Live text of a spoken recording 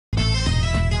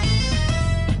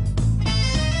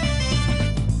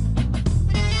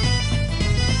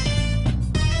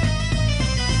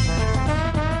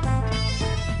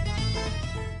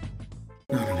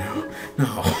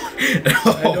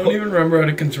I don't even remember how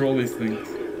to control these things.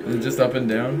 Is it just up and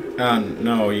down?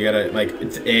 No, you gotta, like,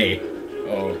 it's A.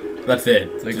 Oh. That's it.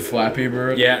 It's like a Flappy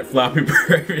Bird? Yeah, Flappy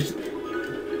Bird.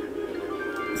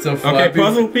 So Flappy,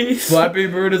 puzzle piece. Flappy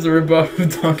Bird is a ripoff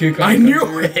of Donkey Kong. I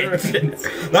knew it!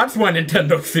 That's why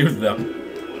Nintendo sued them.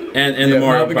 And the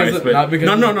Mario Bites.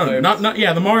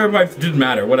 Yeah, the Mario Bites didn't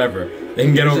matter, whatever. They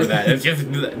can get over that. It's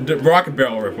just the Rocket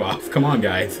Barrel ripoff. Come on,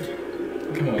 guys.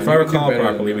 Come on. If I recall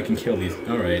properly, we can kill these.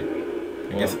 Alright.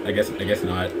 I guess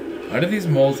not. Why do these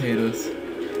moles hate us?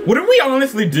 What did we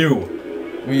honestly do?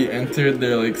 We entered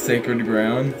their, like, sacred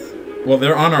grounds. Well,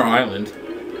 they're on our island.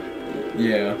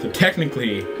 Yeah. So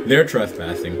technically, they're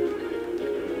trespassing.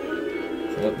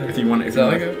 So what the if you want, is that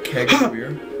like a keg of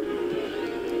beer?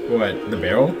 What? The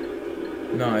barrel?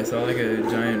 No, I saw like a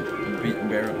giant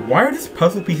barrel. Why are just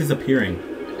puzzle pieces appearing?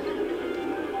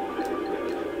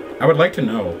 I would like to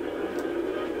know.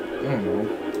 I don't know.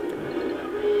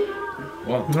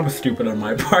 Well, that was stupid on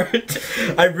my part.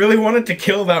 I really wanted to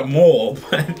kill that mole,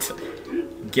 but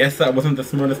guess that wasn't the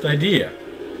smartest idea.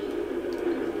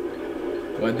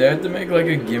 Why'd they have to make like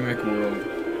a gimmick world?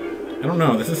 I don't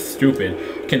know, this is stupid.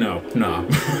 Okay, no.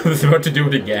 I was about to do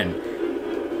it again.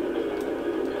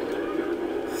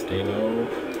 Stay low,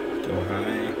 go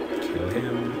high, kill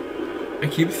him. I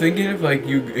keep thinking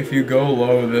if you go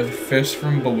low, the fish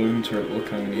from Balloon Trip will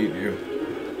come and eat you.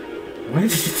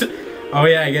 What? Oh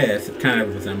yeah, I guess. It kind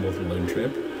of resembles Balloon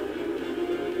Trip.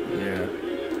 Yeah.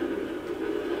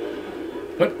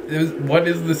 What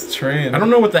is this train? I don't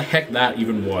know what the heck that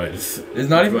even was. There's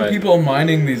not even people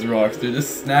mining these rocks, they're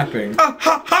just snapping.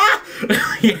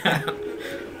 Yeah.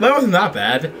 That wasn't that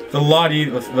bad. It's a lot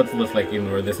easier. Let's like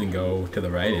ignore this and go to the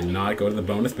right and not go to the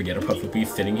bonus, but get a puzzle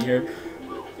piece sitting here.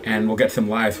 And we'll get some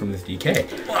lives from this DK.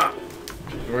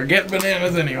 We're getting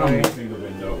bananas anyway. I'm opening the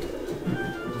window.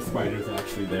 The spider's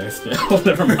actually there still.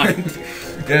 Never mind.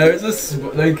 Yeah, there's this,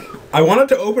 like... I wanted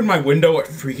to open my window a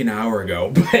freaking hour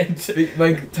ago, but...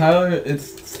 Like, Tyler,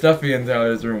 it's stuffy in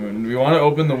Tyler's room, and we want to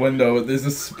open the window, but there's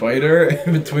a spider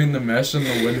in between the mesh and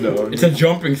the window. It's a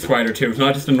jumping spider, too. It's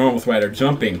not just a normal spider.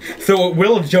 Jumping. So it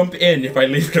will jump in if I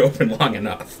leave it open long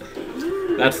enough.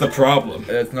 That's the problem.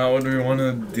 That's not what we want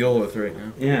to deal with right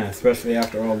now. Yeah, especially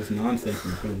after all this nonsense.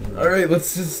 Alright,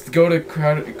 let's just go to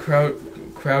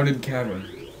crowded cavern.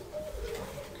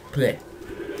 Play.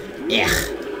 Yeah.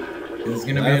 Is this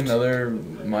gonna be another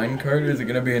minecart, or is it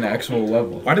gonna be an actual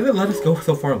level? Why did it let us go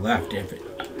so far left? If it,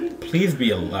 please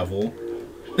be a level.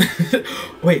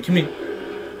 Wait, can we?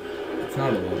 It's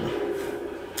not a level.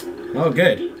 Oh,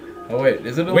 good. Oh wait,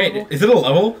 is it a level? Wait, is it a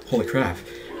level? Holy crap!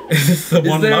 Is this the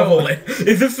one level?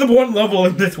 Is this the one level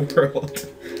in this world?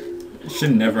 It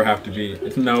should never have to be.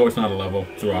 No, it's not a level.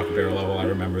 It's a Rocket Barrel level. I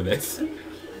remember this.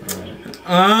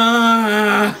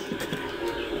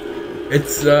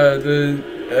 It's the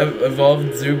evolved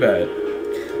Zubat.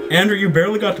 Andrew, you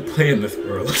barely got to play in this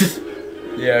world.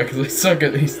 Yeah, because I suck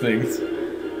at these things.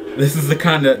 This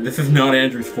is not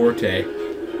Andrew's forte.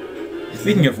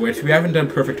 Speaking of which, we haven't done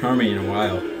Perfect Harmony in a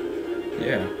while.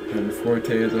 Yeah, and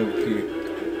forte is OP.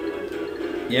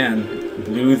 Yeah, and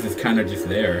Blues is kind of just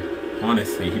there.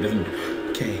 Honestly, he doesn't...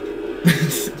 Okay.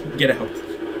 Get out.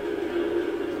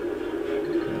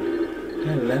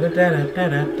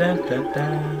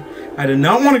 I did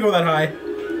not want to go that high.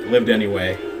 Lived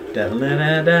anyway.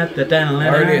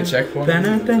 Already a checkpoint?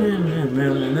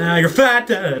 You're fat.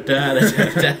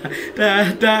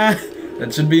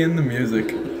 That should be in the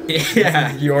music.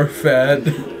 Yeah. You're fat.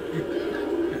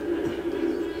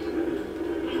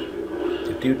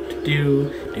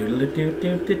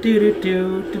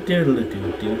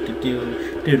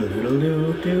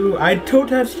 I toe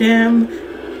touched him.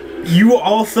 You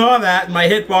all saw that. My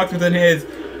hitbox was in his.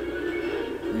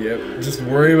 Yep. Just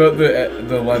worry about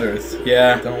the letters.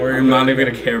 Yeah. Don't worry. I'm not even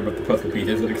gonna care about the puzzle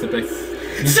pieces, except I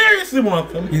seriously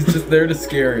want them. He's just there to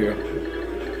scare you.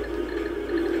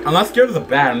 I'm not scared of the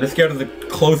bat. I'm just scared of the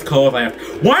close calls I have.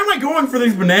 Why am I going for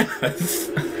these bananas?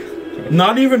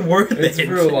 Not even worth it. It's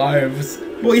for lives.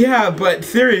 Well, yeah, but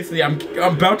seriously, I'm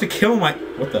about to kill my...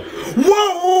 What the...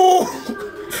 Whoa!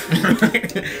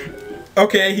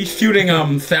 Okay, he's shooting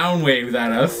sound waves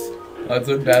at us.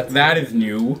 That is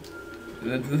new.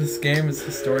 This game is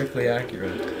historically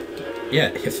accurate.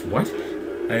 Yeah, what?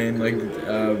 I mean, like,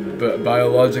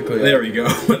 biologically. There we go.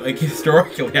 Like,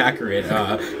 historically accurate.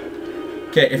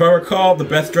 Okay, if I recall, the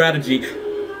best strategy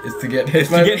is to get hit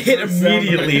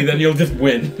immediately, then you'll just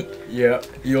win. Yeah,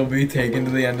 you'll be taken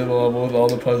to the end of the level with all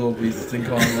the puzzle pieces and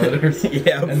calling letters.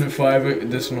 Yeah. And the 5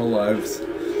 additional lives.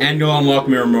 And you'll unlock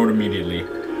mirror mode immediately.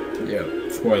 Yeah.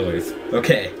 Spoilers.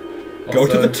 Okay. Go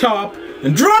to the top,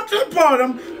 then drop to the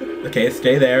bottom! Okay,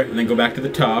 stay there, and then go back to the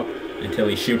top. until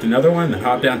he shoots another one, then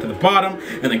hop down to the bottom,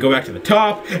 and then go back to the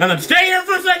top, and then stay here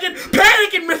for a second,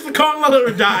 panic, and miss the Kong level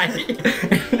or die.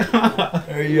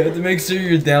 Alright, you have to make sure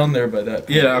you're down there by that point.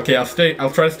 Yeah, okay,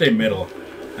 I'll try to stay middle.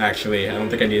 Actually, I don't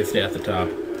think I need to stay at the top.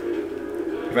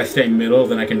 If I stay middle,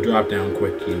 then I can drop down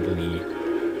quickly.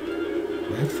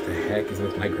 What the heck is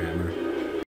with my grammar?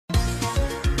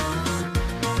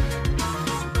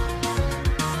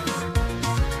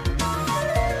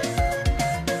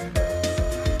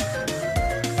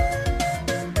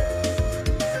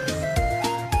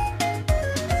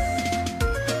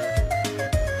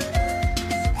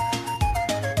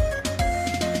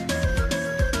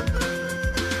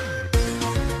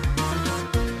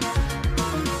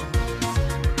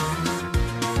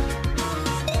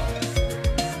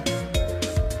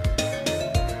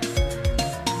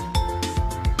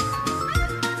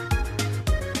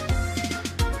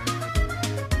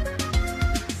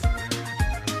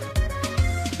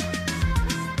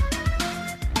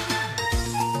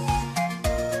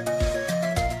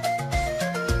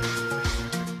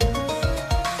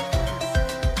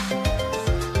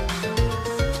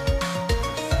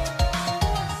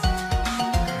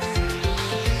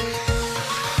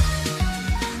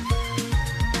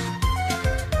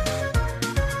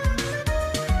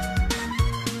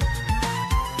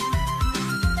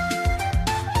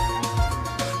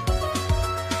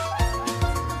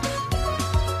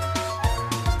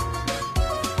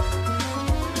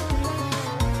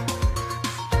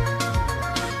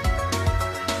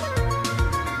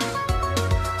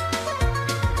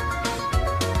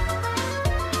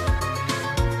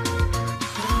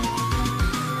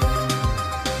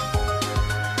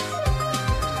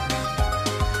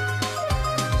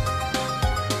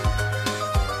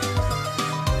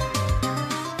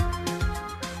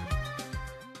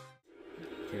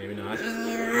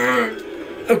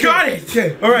 Oh, got it!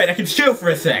 Okay. Alright, I can chill for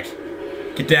a sec.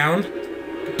 Get down.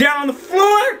 Get down on the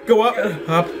floor! Go up.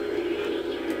 Up.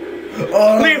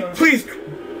 Liam, please!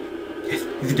 Yes,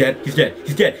 he's dead. He's dead.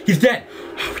 He's dead. He's dead!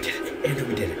 Oh, we did it. Andrew,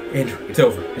 we did it. Andrew, it's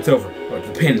over. It's over. Oh,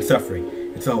 the pain and suffering.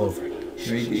 It's all over.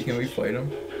 Can we fight him?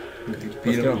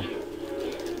 Let's go.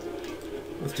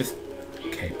 Let's just...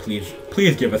 Okay, please.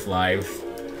 Please give us lives.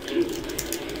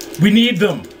 We need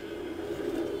them!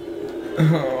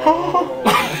 Oh.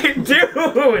 Dude!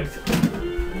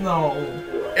 No.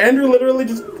 Andrew literally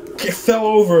just fell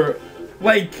over.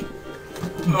 Like,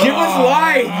 give us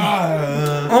lives!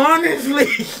 Honestly!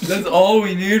 That's all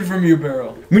we need from you,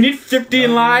 Barrel. We need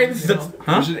 15 lives? That's,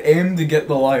 huh? We should aim to get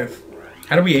the life.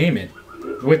 How do we aim it?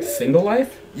 With single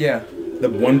life? Yeah. The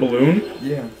one balloon?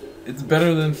 Yeah. It's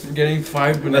better than getting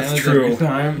 5 bananas That's true. every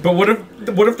time. But what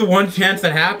if the one chance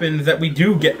that happens that we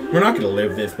do get... We're not going to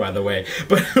live this, by the way.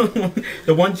 But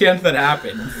the one chance that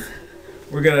happens,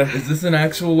 we're going to... Is this an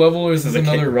actual level or is this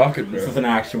another rocket barrel? This is an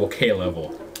actual K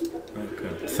level.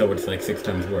 Okay. So it's like 6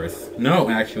 times worse.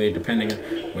 No, actually, depending on...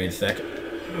 Wait a sec.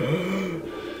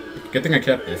 Good thing I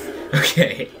kept this.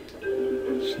 Okay.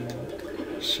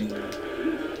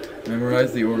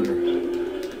 Memorize the order.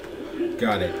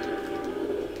 Got it.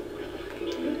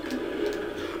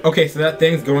 Okay, so that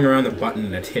thing's going around the button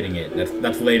that's hitting it.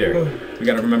 That's later. We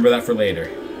gotta remember that for later.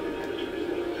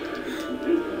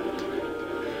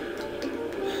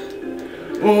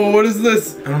 Oh, what is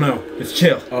this? I don't know. Just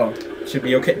chill. Oh. Should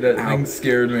be okay. That thing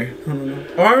scared me. I don't know.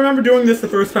 Oh, I remember doing this the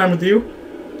first time with you.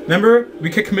 Remember? We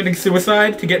kept committing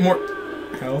suicide to get more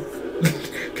health.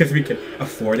 Because we could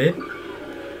afford it.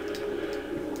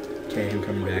 Okay, I'm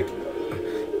coming back.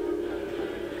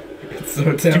 It's so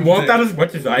tempting. Do you want that as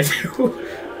much as I do?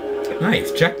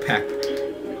 Nice, jetpack.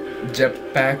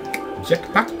 Jetpack.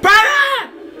 Jetpack. Para!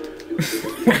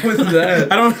 What was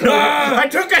that? I don't know. I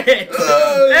took a hit.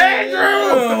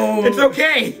 Andrew! It's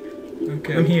okay.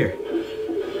 Okay. I'm here.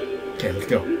 Okay, let's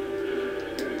go. You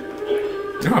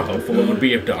know how helpful it would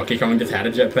be if Donkey Kong just had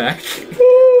a jetpack?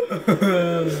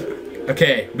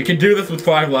 Okay, we can do this with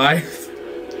 5 lives.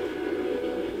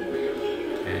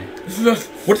 Okay.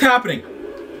 What's happening?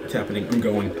 What's happening? I'm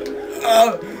going.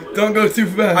 Don't go too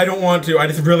fast. I don't want to. I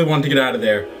just really want to get out of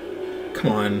there.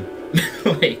 Come on.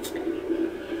 Like.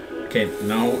 Okay,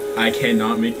 no. I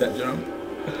cannot make that jump.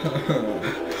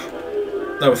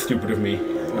 That was stupid of me.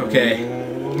 Okay.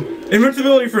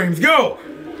 Invincibility frames, go!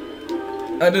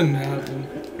 I didn't have them.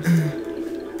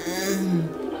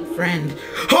 Friend.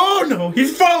 Oh no!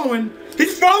 He's following!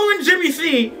 He's following Jimmy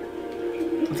C!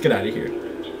 Let's get out of here.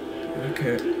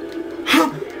 Okay.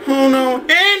 Oh no!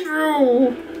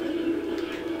 Andrew!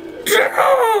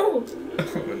 Oh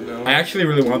no. I actually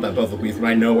really want that puzzle piece, but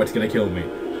I know what's gonna kill me.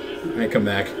 Alright, come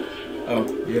back. Oh,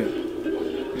 yeah.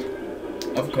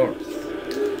 Of course.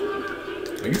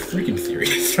 Are you freaking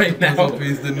serious right now? Puzzle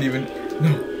piece didn't even...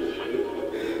 No.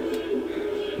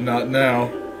 Not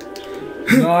now.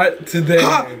 Not today.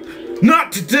 Ha!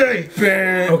 Not today!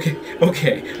 Bam. Okay.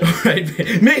 Alright,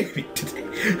 maybe today.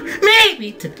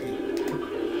 Maybe today.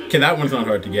 Okay, that one's not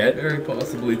hard to get. Very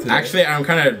possibly today. Actually, I'm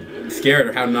kind of scared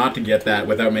of how not to get that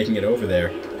without making it over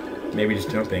there. Maybe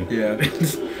just jumping. Yeah.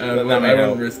 I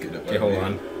wouldn't risk it. Okay, hold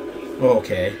on. Oh,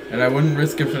 okay. And I wouldn't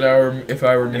risk it if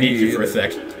I were me. I need you for a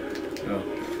sec. Oh.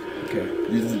 Okay.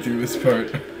 You just do this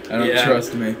part. I don't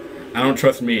trust me. I don't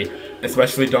trust me.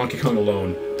 Especially Donkey Kong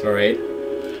alone. Alright?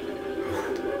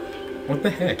 What the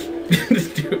heck?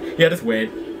 Just just wait.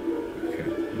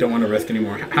 Okay. Don't want to risk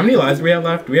anymore. How many lives do we have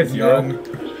left? Do we have 0? None.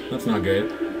 That's not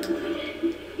good.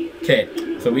 Okay,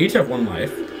 so we each have 1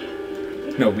 life.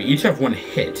 No, we each have 1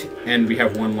 hit, and we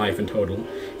have 1 life in total.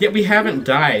 Yet we haven't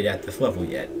died at this level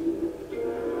yet.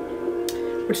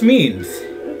 Which means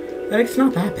that it's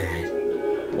not that bad.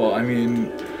 Well, I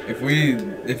mean,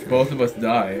 if both of us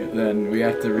die, then we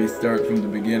have to restart from the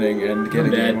beginning and get a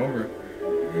game over.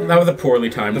 That was a poorly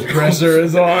timed. The pressure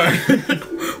is on.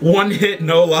 1 hit,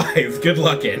 no lives. Good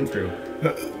luck, Andrew.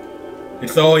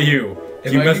 It's all you.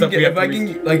 If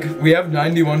we have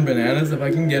 91 bananas. If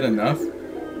I can get enough,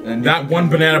 then that 1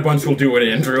 banana bunch will do it,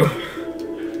 Andrew.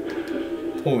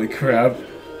 Holy crap!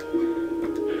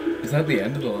 Is that the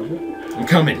end of the level? I'm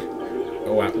coming.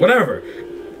 Oh wow. Whatever.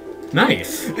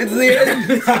 Nice. It's the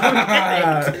end.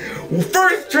 Well,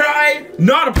 first try,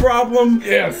 not a problem.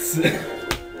 Yes.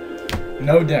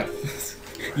 No deaths.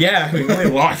 Yeah, we only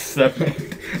lost 7.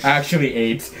 Actually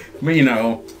 8. But you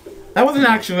know, that wasn't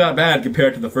actually that bad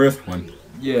compared to the first one.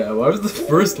 Yeah, why was the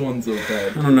first one so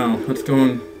bad? I don't know. Let's go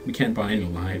on. We can't buy any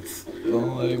lives.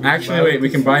 Well, actually, wait. We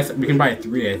can buy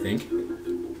 3, I think.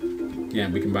 Yeah,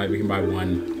 we can buy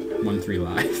 1 3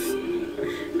 lives.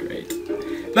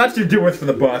 Great. That should do it for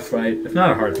the boss fight. It's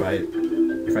not a hard fight,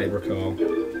 if I recall.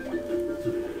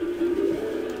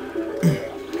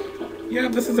 Yeah,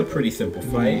 this is a pretty simple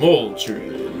fight. Mole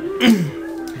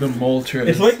train. The mole train.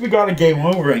 It's like we got a game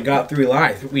over and got 3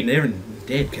 lives, but we never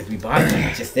did because we bought it.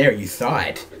 It's just there, you saw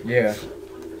it. Yeah.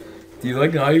 Do you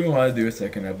like not even want to do a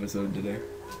second episode today?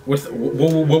 What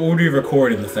would we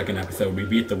record in the second episode? We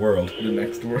beat the world. The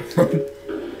next world.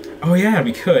 Oh yeah,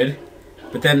 we could.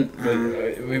 But then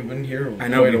we've been here. I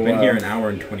know we've been here an hour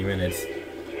and 20 minutes.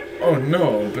 Oh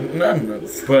no,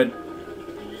 bananas. But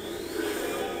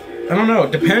I don't know.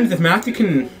 It depends if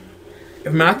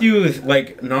Matthew is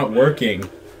like not working,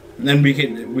 then we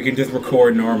can just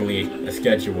record normally as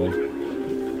scheduled.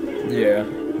 Yeah.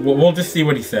 We'll just see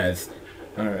what he says.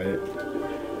 All right.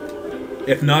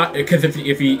 If not, because if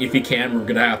he can, we're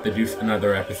gonna have to do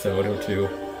another episode or 2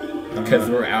 because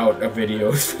we're out of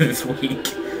videos for this week.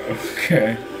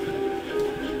 Okay.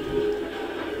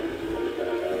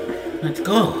 Let's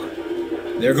go.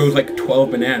 There goes like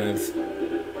 12 bananas.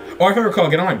 Oh, if I recall,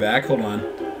 get on my back. Hold on.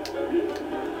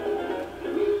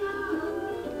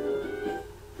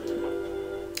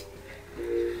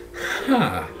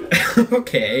 Huh.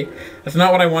 Okay. That's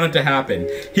not what I wanted to happen.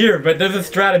 Here, but there's a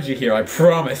strategy here, I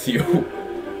promise you.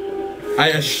 I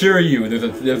assure you,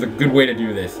 there's a good way to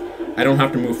do this. I don't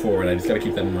have to move forward, I just gotta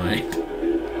keep that in mind.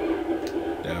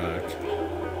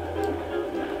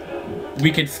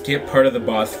 We could skip part of the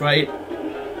boss fight,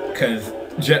 because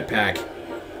jetpack.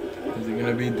 Is it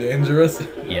gonna be dangerous?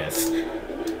 Yes.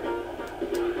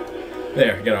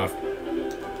 There, get off.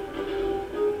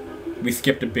 We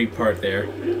skipped a big part there.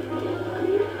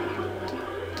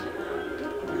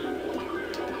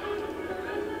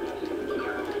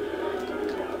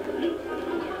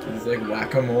 It's like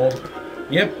whack-a-mole.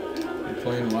 Yep. You're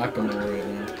playing whack-a-mole right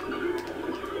now.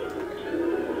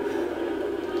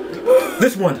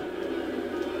 This one!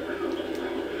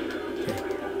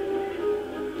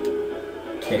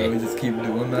 Okay. We just keep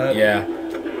doing that? Yeah.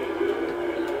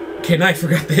 Okay, nice,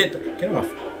 forgot the hit. Get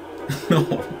off. No.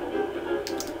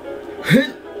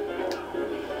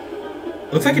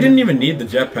 Looks like I didn't even need the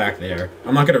jetpack there.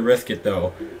 I'm not gonna risk it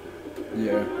though.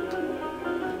 Yeah.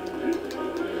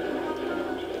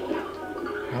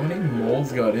 How many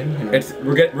moles got in here?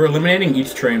 We're eliminating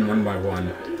each train 1 by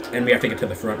 1, and we have to get to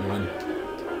the front one.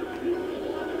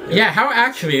 Yeah, how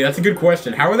actually? That's a good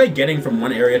question. How are they getting from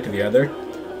one area to the other?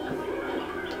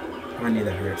 Oh, I need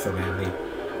that heart so badly.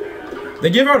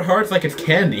 They give out hearts like it's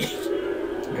candy.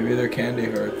 Maybe they're candy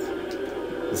hearts.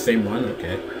 The same one?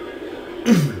 Okay.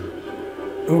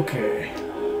 Okay.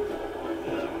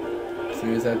 So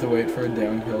you just have to wait for a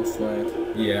downhill slant.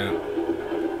 Yeah.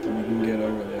 And you can get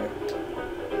over there.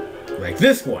 Like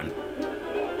this one.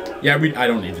 Yeah, I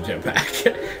don't need the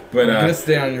jetpack. But I'm gonna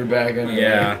stay on your back anyway.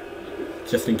 Yeah.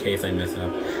 Just in case I mess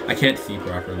up. I can't see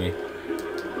properly.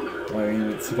 I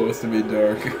mean, it's supposed to be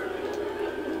dark.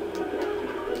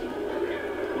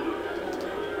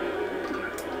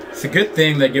 It's a good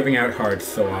thing they're giving out hearts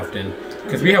so often,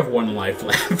 because we have 1 life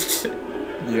left.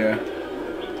 Yeah.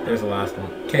 There's the last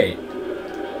one. Okay.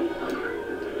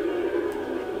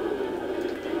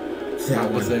 It's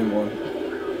not the same one.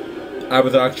 I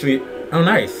was actually... Oh,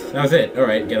 nice. That was it.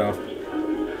 Alright, get off.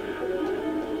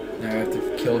 Now I have to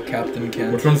kill Captain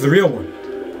Kent. Which one's the real one?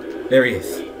 There he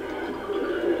is.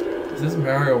 Is this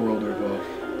Mario World or both?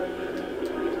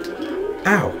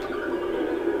 Ow.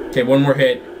 Okay, 1 more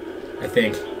hit, I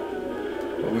think.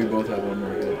 But we both have 1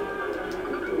 more hit.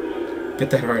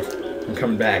 Get that heart. I'm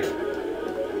coming back.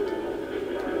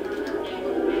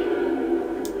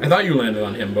 I thought you landed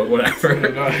on him, but whatever.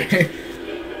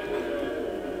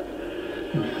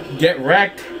 Get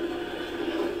wrecked.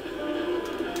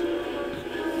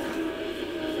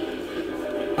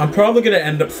 I'm probably going to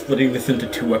end up splitting this into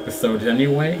 2 episodes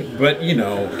anyway, but, you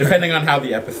know, depending on how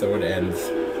the episode ends.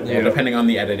 Yeah. Or depending on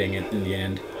the editing in the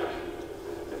end.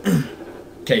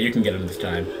 Okay, you can get him this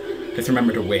time. Just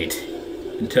remember to wait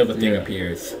until the thing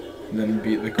appears. And then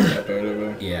beat the crap out of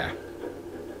him. Yeah.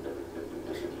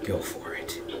 Go for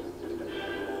it.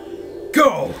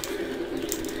 Go!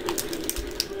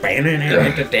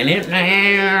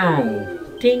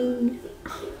 Ding!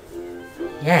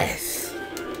 Yes.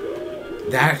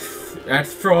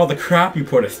 That's for all the crap you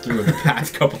put us through in the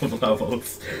past couple of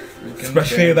levels.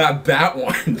 Especially that bat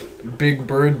one. Big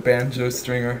Bird banjo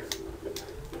stringer.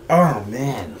 Oh,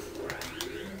 man.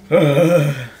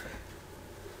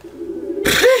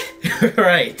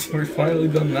 Right. We're finally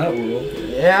done that world.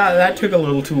 Yeah, that took a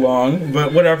little too long,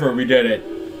 but whatever, we did it.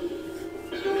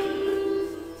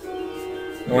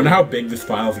 I wonder how big this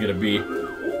file's gonna be.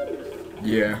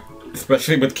 Yeah.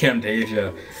 Especially with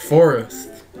Camtasia. Forest.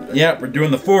 Yeah, we're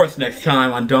doing the forest next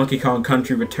time on Donkey Kong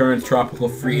Country Returns Tropical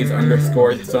Freeze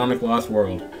 _ Sonic Lost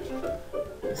World.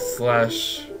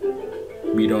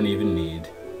 / we don't even need.